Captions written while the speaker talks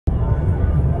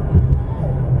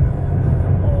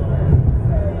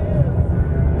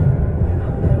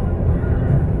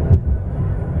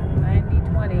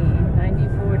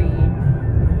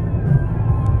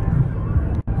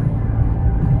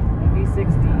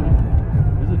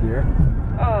here.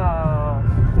 Oh,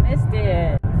 missed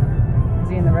it. Is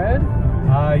he in the road?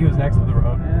 He was next to the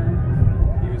road.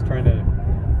 He was trying to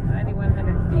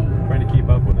 9,100 feet. Trying to keep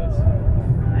up with us.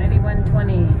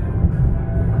 9,120.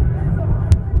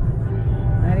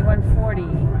 9,140.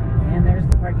 And there's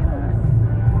the parking lot.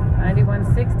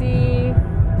 9,160.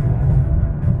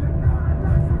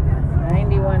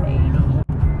 9,180.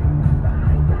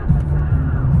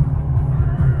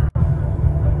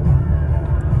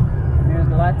 There's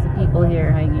lots of people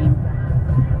here hiking.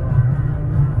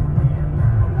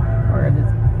 Or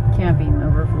this camping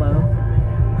overflow.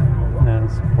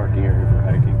 That's a parking area for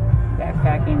hiking.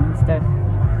 Backpacking and stuff.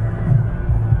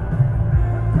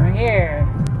 We're here.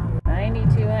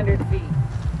 9,200 feet.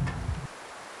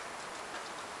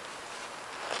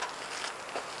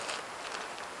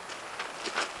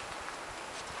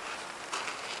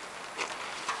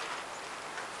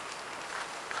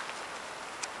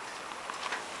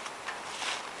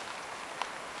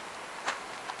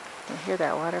 You hear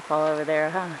that waterfall over there,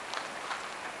 huh?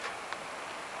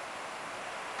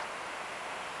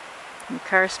 The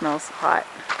car smells hot.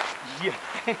 Yeah.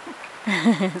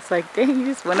 It's like, dang, you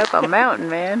just went up a mountain,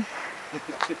 man.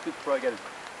 He's probably got his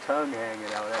tongue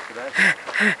hanging out after that.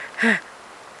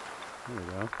 There we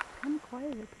go. I'm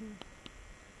quiet up here.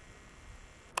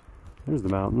 There's the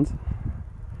mountains.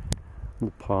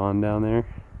 Little pond down there.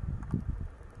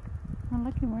 I'm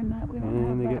looking, we're not. We don't And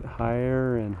have they that get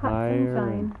higher and hot higher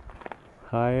sunshine. and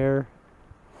higher.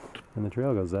 And the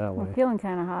trail goes that way. I'm feeling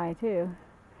kind of high too.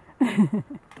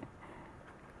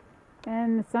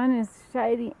 And the sun is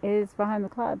shining, is behind the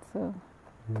clouds, so.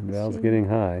 And Val's getting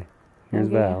high. Here's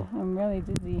Val. I'm really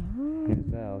dizzy. Here's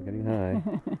Val getting high.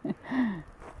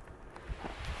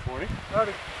 Morning.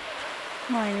 Howdy.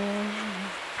 Morning.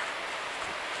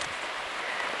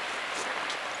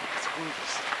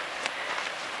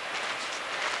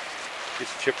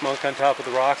 Is the chipmunk on top of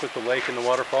the rock with the lake and the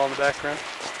waterfall in the background?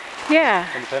 Yeah.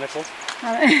 And the pinnacles?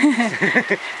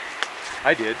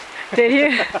 I did. Did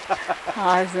you?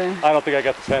 Awesome. I don't think I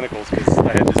got the pinnacles because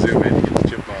I had to zoom in to get the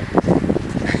chipmunk.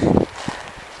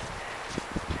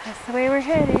 That's the way we're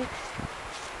headed.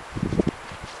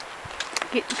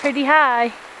 Getting pretty high.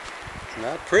 It's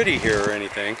not pretty here or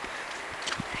anything.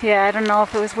 Yeah, I don't know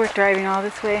if it was worth driving all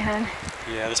this way, hon.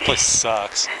 Yeah, this place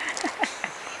sucks.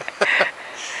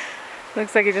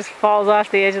 Looks like it just falls off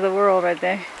the edge of the world right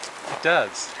there. It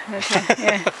does.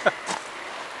 Yeah.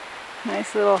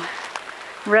 Nice little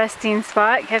resting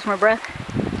spot. Catch my breath.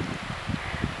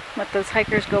 Let those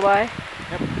hikers go by.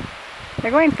 Yep.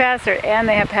 They're going faster and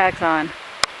they have packs on.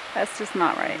 That's just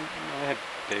not right. I had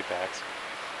day packs.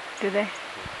 Do they?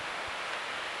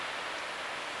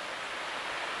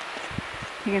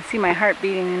 You can see my heart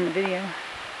beating in the video.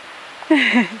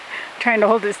 Trying to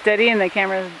hold it steady and the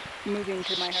camera's moving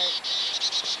to my heart.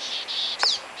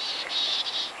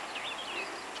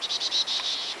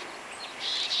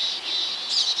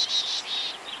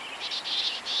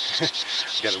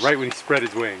 Got it right when he spread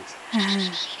his wings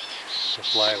to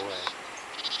fly away.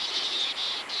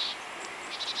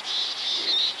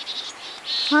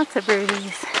 Lots of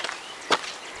birdies.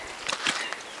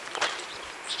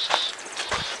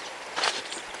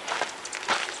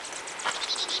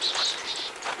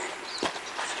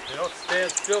 They don't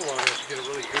stand still long enough to get a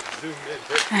really good zoom in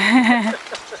picture.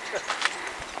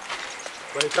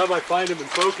 By the time I find them in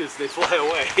focus, they fly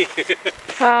away.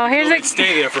 Well, here's they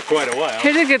stay there for quite a while.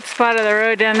 Here's a good spot of the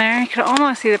road down there. You can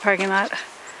almost see the parking lot.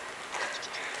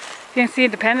 You can see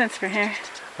Independence from here.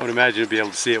 I would imagine you'd be able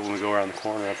to see it when we go around the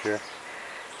corner up here.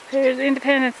 There's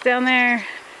Independence down there,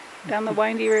 down the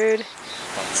windy road.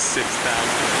 About 6,000.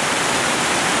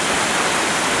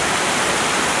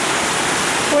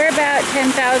 We're about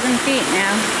 10,000 feet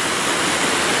now.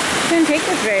 Didn't take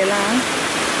us very long.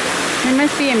 We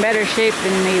must be in better shape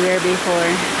than we were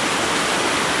before.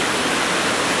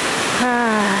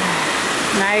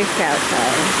 Nice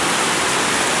outside.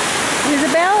 It was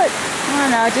about, I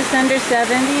don't know, just under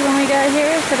 70 when we got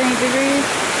here, 70 degrees.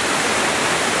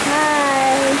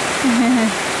 Hi.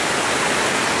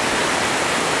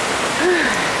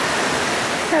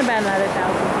 About another 1,000.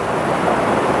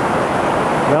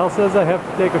 Val says I have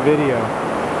to take a video.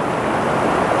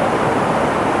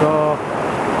 So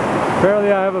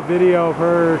apparently I have a video of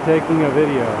her taking a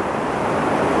video.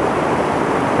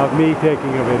 Of me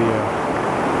taking a video.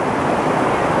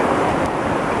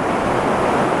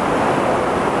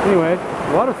 Anyway,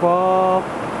 waterfall.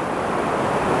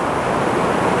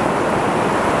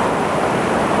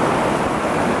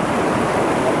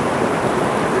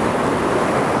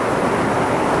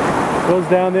 Goes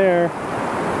down there.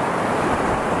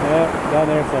 Yeah, down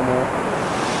there somewhere.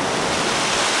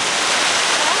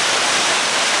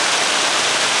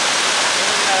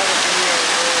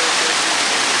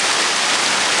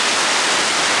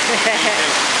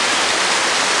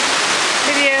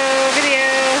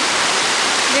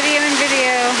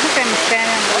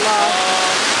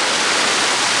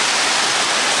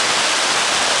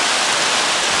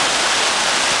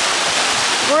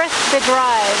 the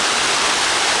drive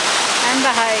and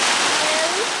the hike.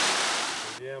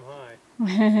 Damn high.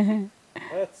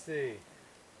 Let's see.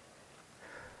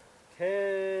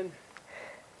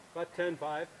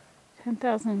 10,500.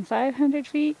 10,500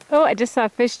 feet. Oh, I just saw a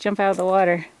fish jump out of the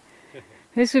water.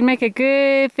 This would make a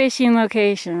good fishing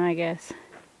location, I guess.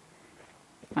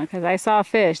 Because I saw a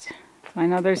fish. So I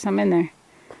know there's some in there.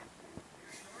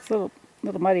 It's a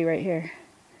little muddy right here.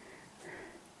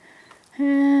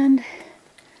 And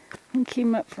it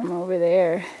came up from over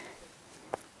there.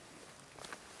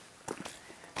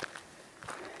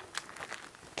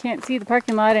 Can't see the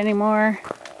parking lot anymore.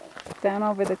 Down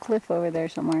over the cliff over there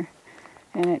somewhere.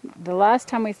 And the last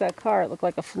time we saw a car, it looked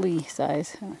like a flea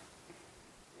size.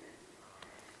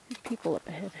 There's people up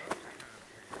ahead.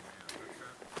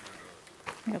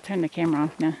 I'll turn the camera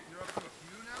off now.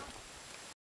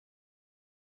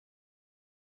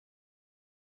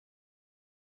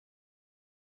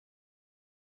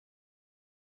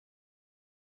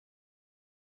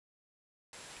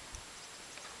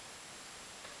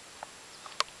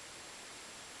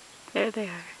 There they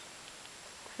are.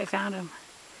 I found them.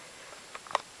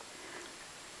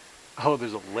 Oh,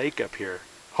 there's a lake up here.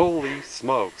 Holy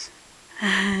smokes.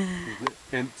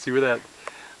 And see where that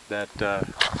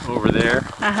over there?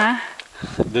 Uh-huh.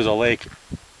 There's a lake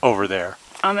over there.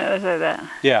 On the other side of that.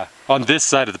 Yeah, on this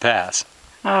side of the pass.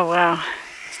 Oh, wow.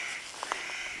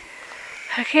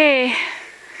 Okay.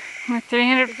 We're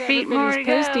 300 feet more to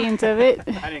go. Postings of it.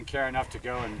 I didn't care enough to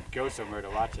go somewhere to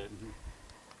watch it.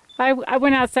 I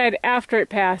went outside after it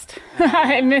passed.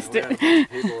 I missed it.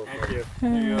 Thank you.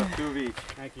 There you go, 2 each.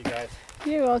 Thank you guys.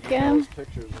 You're welcome.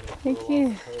 Thank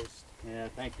you. Yeah,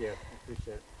 thank you. I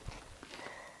appreciate it.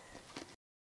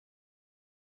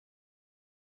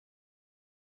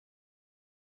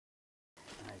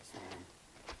 Nice, man.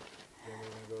 Then we're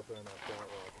going to go up there and knock that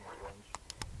rock and my lunch.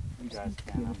 You guys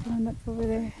Beautiful can. one up over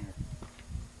there.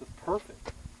 It's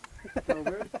perfect. So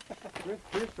where's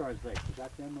Kearsarge Lake? Is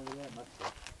that them over there? It must be.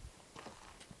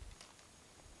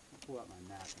 I'll pull out my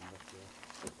map and look here.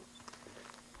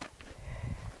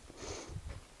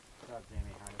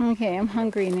 Okay, I'm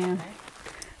hungry now.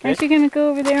 Aren't you going to go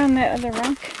over there on that other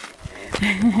rock?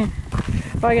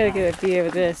 Oh, I got to get a view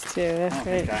of this too. That's I right.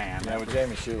 think I am. Yeah, with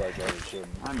Jamie's shoe like that, you shouldn't.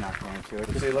 I'm not going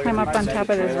to. See, look Climb at up the- on see top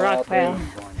the of this trail rock out there? pile. I'm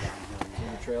going downhill. See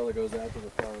the trail that goes out to the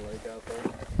far lake out there?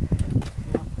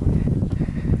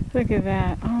 Look at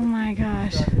that. Oh my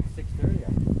gosh. Started at 6:30.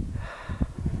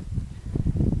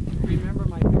 Remember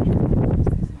my picture?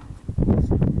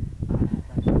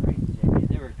 That's great, Jamie.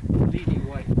 They were completely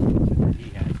white. That he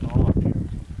had all up here.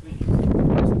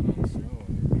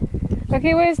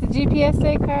 Okay, what does the GPS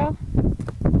say, Karl?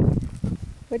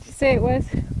 What'd you say it was?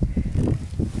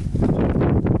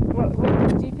 What did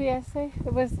the GPS say?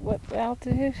 It was what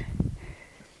altitude?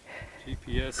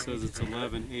 GPS says it's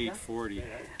 11,840.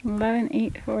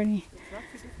 11,840.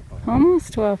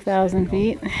 Almost 12,000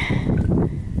 feet. I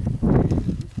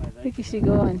think you should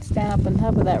go and stand up on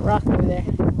top of that rock over there.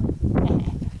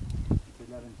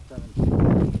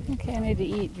 Okay, I need to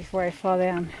eat before I fall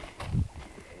down.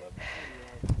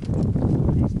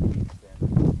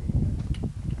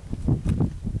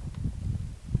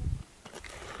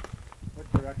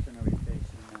 What direction are we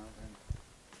facing now then?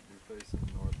 You're facing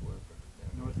northwest.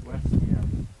 Northwest, yeah.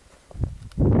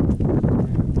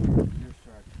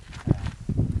 Kearsarge Pass.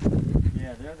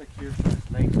 Yeah, they're the Kearsarge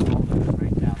Lake boulders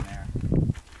right down there.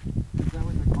 Is that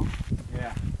what they're called?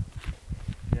 Yeah.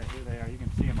 Yeah, here they are. You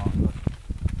can see them all. Look.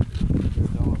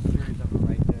 There's a whole series of them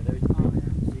right there. There's,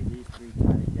 see these three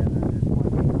tied together. There's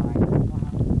one behind it.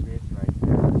 Ridge right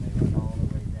there. And they went all the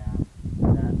way down.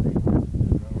 That lake was the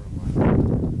lower one.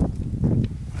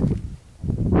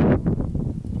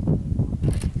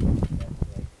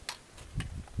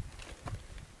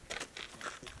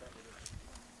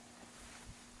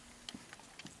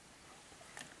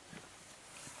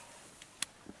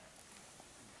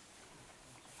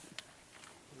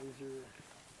 These are,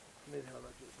 maybe how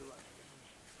much is the lunch?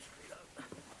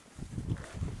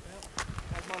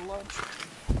 Have my lunch.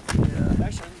 Yeah,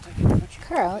 actually, I'm taking a picture.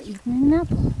 Karl eating an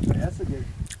apple. Yeah, that's a good.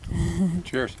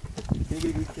 Cheers. Can you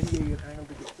get a good angle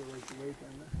to get the lake on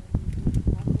there?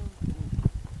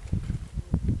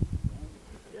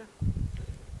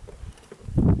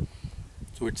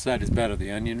 So which side is better,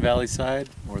 the Onion Valley side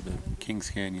or the Kings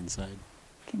Canyon side?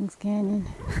 Kings Canyon.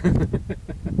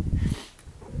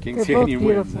 Kings They're both Canyon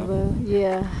wins, beautiful huh? though.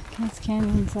 Yeah, Kings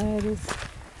Canyon side is.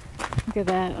 Look at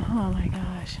that. Oh my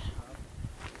gosh.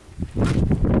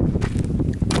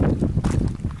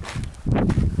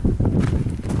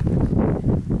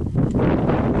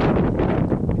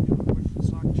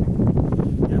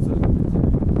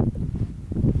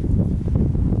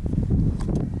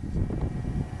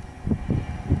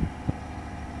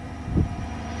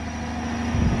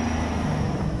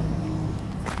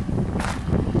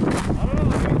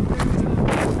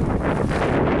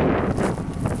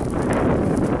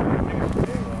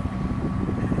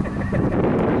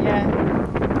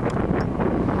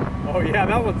 Yeah,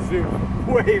 that one zoomed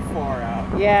way far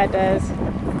out. Yeah, it does.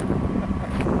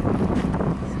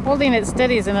 Holding it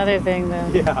steady is another thing, though.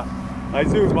 Yeah, I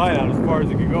zoomed mine out as far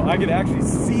as it could go. I could actually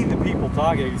see the people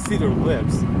talking. I could see their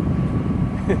lips.